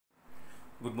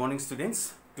Good morning,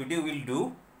 students. Today we'll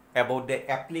do about the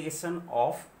application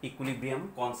of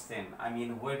equilibrium constant.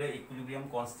 Where the equilibrium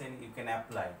constant you can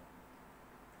apply.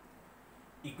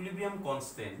 Equilibrium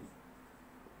constant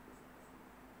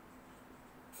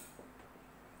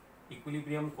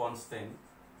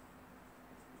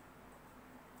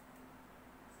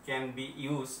can be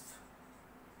used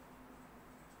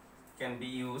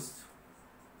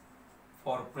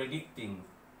for predicting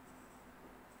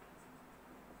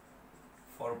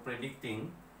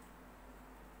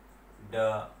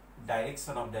the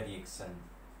direction of the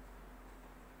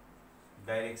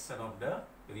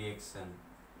reaction.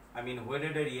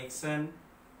 Whether the reaction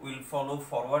will follow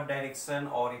forward direction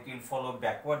or it will follow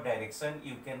backward direction,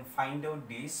 you can find out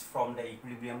this from the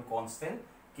equilibrium constant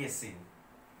Kc.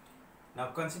 Now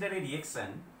consider a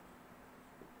reaction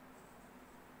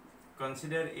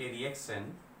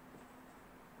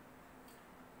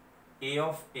A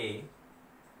of A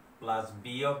plus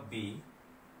B of B,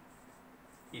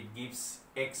 it gives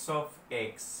X of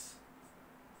X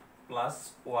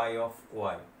plus Y of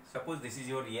Y. Suppose this is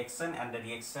your reaction and the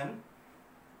reaction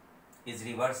is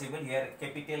reversible. Here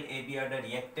capital AB are the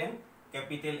reactant,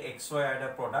 capital XY are the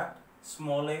product,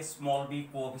 small a, small b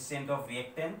coefficient of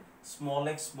reactant, small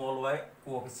x, small y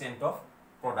coefficient of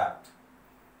product.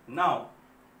 Now,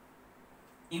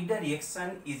 if the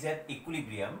reaction is at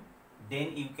equilibrium,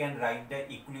 then you can write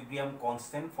the equilibrium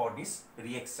constant for this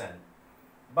reaction.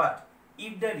 But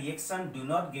if the reaction do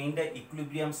not gain the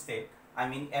equilibrium state,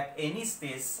 at any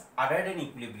stage other than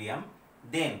equilibrium,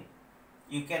 then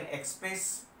you can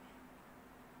express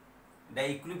the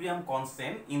equilibrium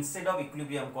constant. Instead of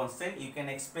equilibrium constant, you can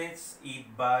express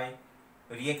it by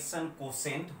reaction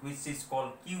quotient, which is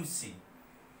called QC.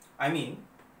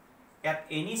 At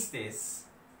any stage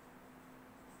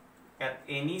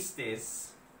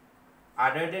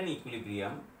other than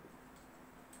equilibrium,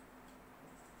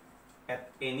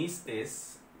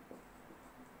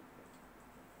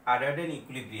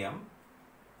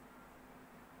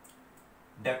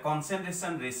 the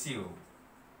concentration ratio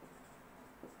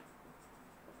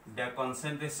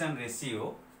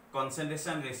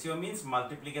means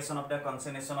multiplication of the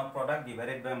concentration of product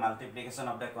divided by multiplication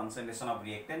of the concentration of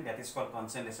reactant, that is called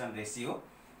concentration ratio,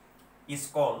 is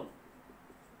called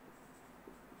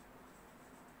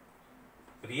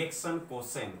reaction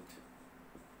quotient.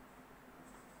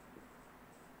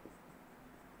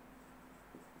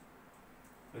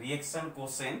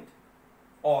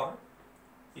 Or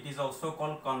it is also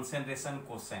called concentration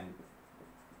quotient.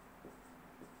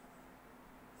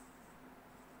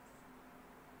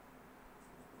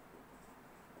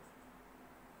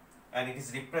 And it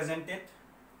is represented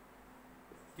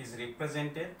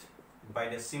by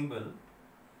the symbol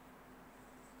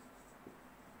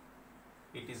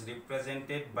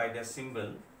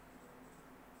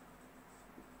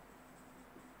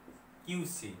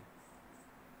QC.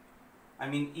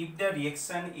 If the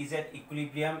reaction is at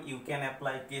equilibrium, you can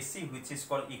apply Kc, which is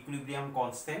called equilibrium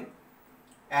constant.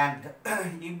 And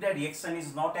if the reaction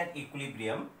is not at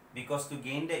equilibrium, because to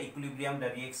gain the equilibrium,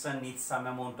 the reaction needs some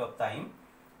amount of time.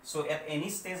 So at any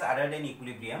stage other than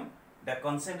equilibrium, the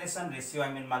concentration ratio,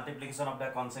 multiplication of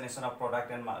the concentration of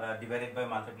product and divided by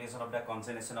multiplication of the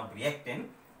concentration of reactant,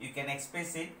 you can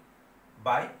express it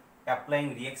by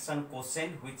applying reaction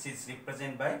quotient, which is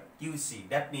represented by QC.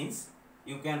 That means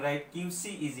you can write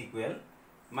QC is equal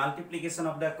multiplication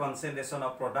of the concentration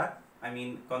of product,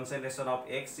 concentration of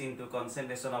X into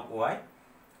concentration of Y.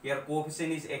 Here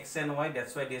coefficient is X and Y,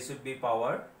 that's why they should be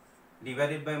power,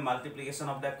 divided by multiplication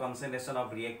of the concentration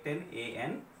of reactant A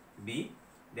and B.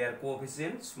 Their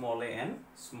coefficient small a and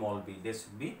small b, they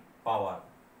should be power.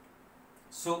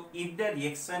 So if the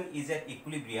reaction is at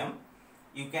equilibrium,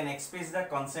 you can express the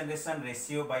concentration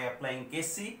ratio by applying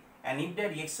Kc, and if the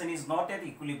reaction is not at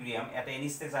equilibrium, at any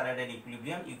stage other than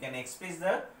equilibrium, you can express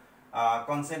the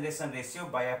concentration ratio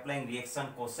by applying reaction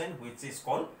quotient, which is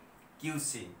called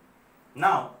QC.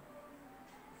 Now,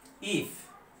 if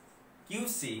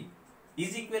QC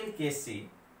is equal Kc,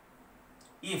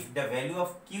 if the value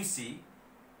of QC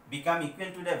become equal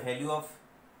to the value of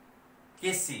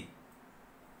Kc,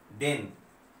 then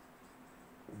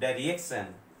the reaction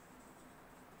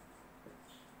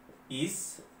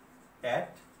is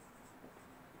at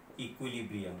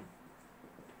equilibrium.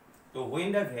 So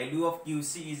when the value of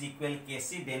QC is equal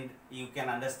Kc, then you can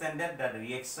understand that the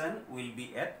reaction will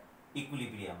be at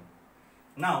equilibrium.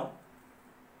 Now,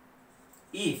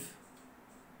 if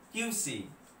QC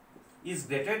is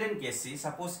greater than Kc,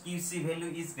 suppose QC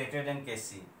value is greater than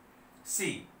Kc,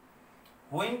 see,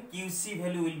 when QC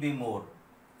value will be more,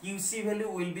 QC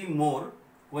value will be more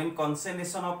when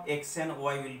concentration of X and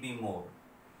Y will be more.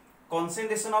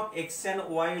 concentration of X and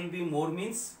Y will be more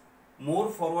means more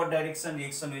forward direction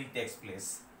reaction will take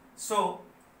place. So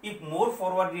if more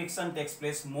forward reaction takes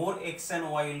place, more X and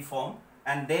Y will form,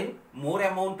 and then more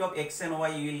amount of X and Y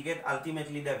you will get,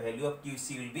 ultimately the value of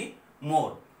QC will be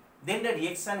more. Then the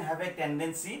reaction have a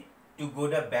tendency to go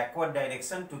the backward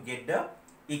direction to get the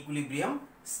equilibrium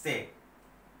state.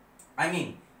 I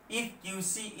mean, if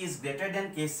QC is greater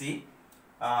than KC,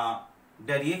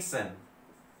 the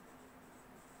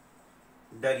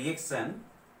reaction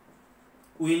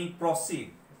will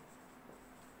proceed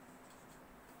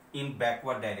in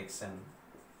backward direction.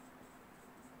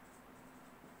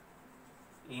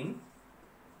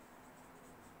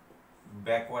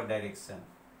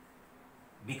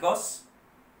 Because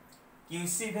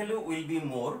QC value will be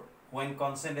more when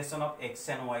concentration of X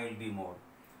and Y will be more,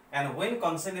 and when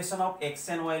concentration of X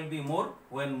and Y will be more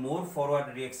when more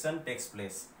forward reaction takes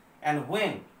place, and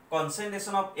when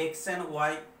concentration of X and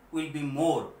Y will be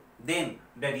more, then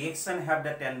the reaction have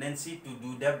the tendency to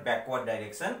do the backward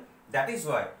direction. That is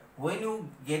why when you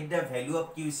get the value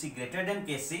of QC greater than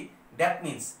KC, that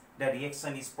means the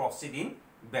reaction is proceeding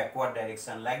backward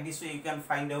direction. Like this way you can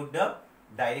find out the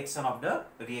direction of the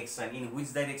reaction, in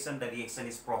which direction the reaction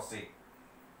is proceed.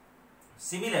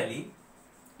 Similarly,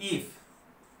 if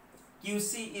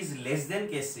QC is less than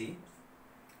KC,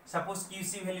 suppose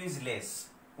QC value is less,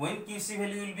 when QC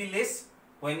value will be less,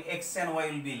 when X and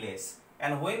Y will be less,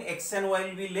 and when X and Y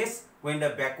will be less, when the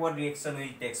backward reaction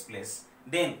will take place,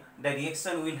 then the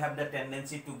reaction will have the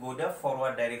tendency to go the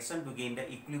forward direction to gain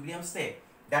the equilibrium state.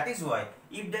 That is why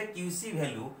if the QC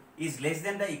value is less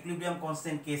than the equilibrium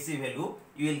constant Kc value,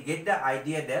 you will get the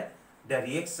idea that the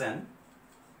reaction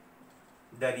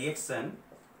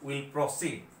will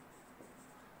proceed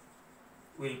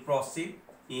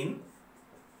in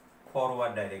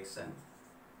forward direction.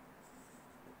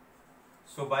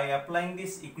 So by applying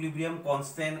this equilibrium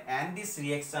constant and this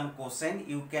reaction quotient,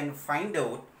 you can find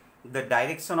out the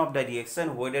direction of the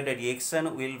reaction, whether the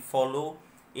reaction will follow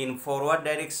in forward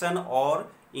direction or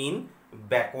in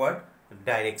backward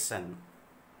direction.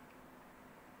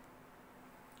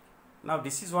 Now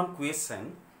this is one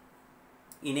question.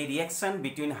 In a reaction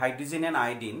between hydrogen and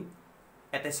iodine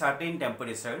at a certain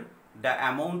temperature, the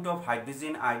amount of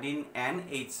hydrogen, iodine and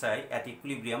HI at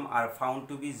equilibrium are found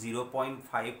to be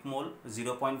 0.5 mole,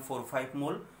 0.45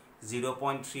 mole,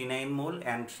 0.39 mole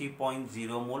and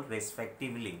 3.0 mole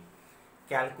respectively.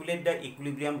 Calculate the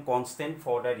equilibrium constant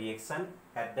for the reaction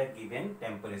at the given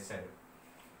temperature.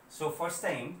 So first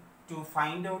time, to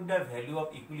find out the value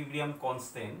of equilibrium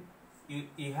constant,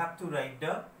 you have to write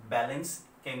the balanced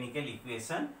chemical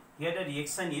equation. Here the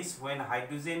reaction is when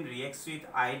hydrogen reacts with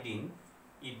iodine,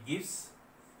 it gives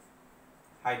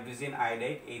hydrogen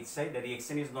iodide HI. The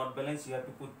reaction is not balanced, you have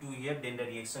to put 2 here, then the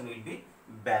reaction will be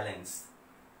balanced.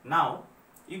 Now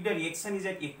if the reaction is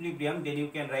at equilibrium, then you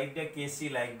can write the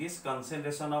Kc like this: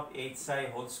 concentration of HI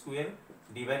whole square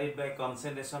divided by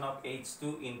concentration of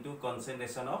H2 into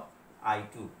concentration of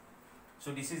I2.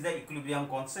 So this is the equilibrium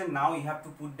constant. Now you have to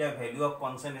put the value of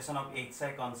concentration of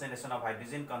HI, concentration of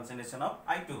hydrogen, concentration of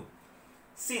I2.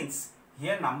 Since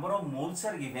here number of moles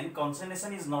are given,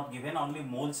 concentration is not given, only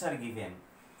moles are given.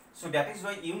 So that is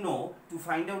why you know to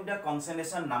find out the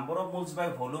concentration, number of moles by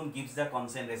volume gives the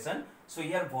concentration. So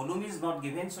here volume is not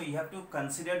given, so you have to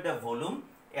consider the volume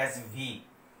as V.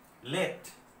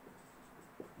 Let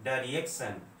the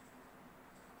reaction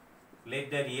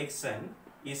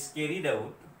is carried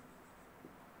out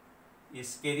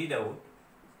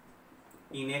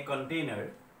in a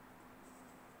container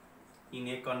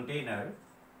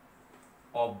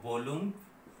of volume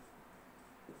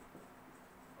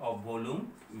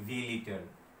V liter,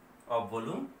 of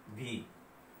volume V.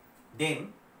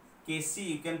 Then Kc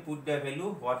you can put the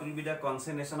value. What will be the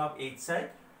concentration of HI?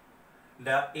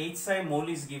 The HI mole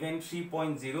is given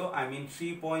 3.0, I mean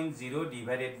 3.0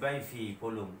 divided by V,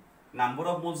 volume. Number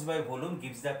of moles by volume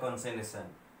gives the concentration.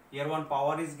 Here one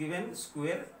power is given,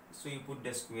 square, so you put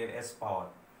the square as power.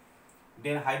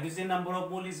 Then hydrogen number of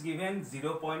mole is given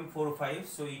 0.45,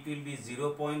 so it will be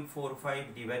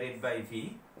 0.45 divided by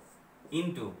V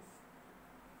into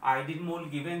iodine mole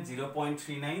given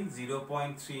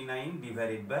 0.39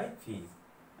 divided by V,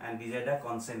 and these are the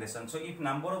concentration. So if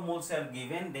number of moles are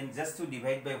given, then just to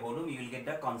divide by volume you will get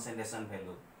the concentration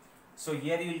value. So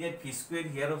here you will get V square,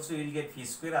 here also you will get V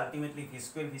square, ultimately V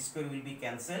square will be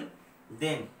cancelled.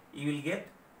 Then you will get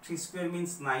 3 square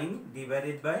means 9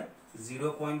 divided by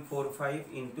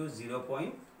 0.45 into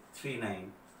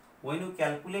 0.39. When you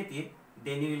calculate it,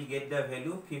 then you will get the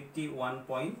value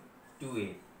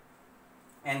 51.28.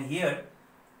 And here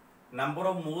number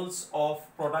of moles of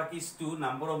product is 2,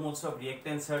 number of moles of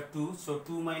reactants are 2, so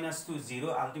 2 minus 2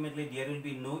 0. Ultimately there will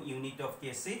be no unit of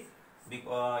Kc.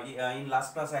 In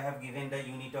last class I have given the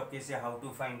unit of Kc, how to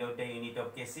find out the unit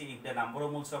of Kc. If the number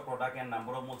of moles of product and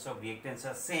number of moles of reactants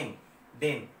are same,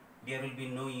 then there will be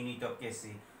no unit of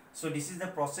Kc. So this is the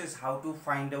process how to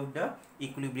find out the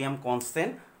equilibrium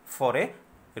constant for a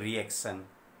reaction.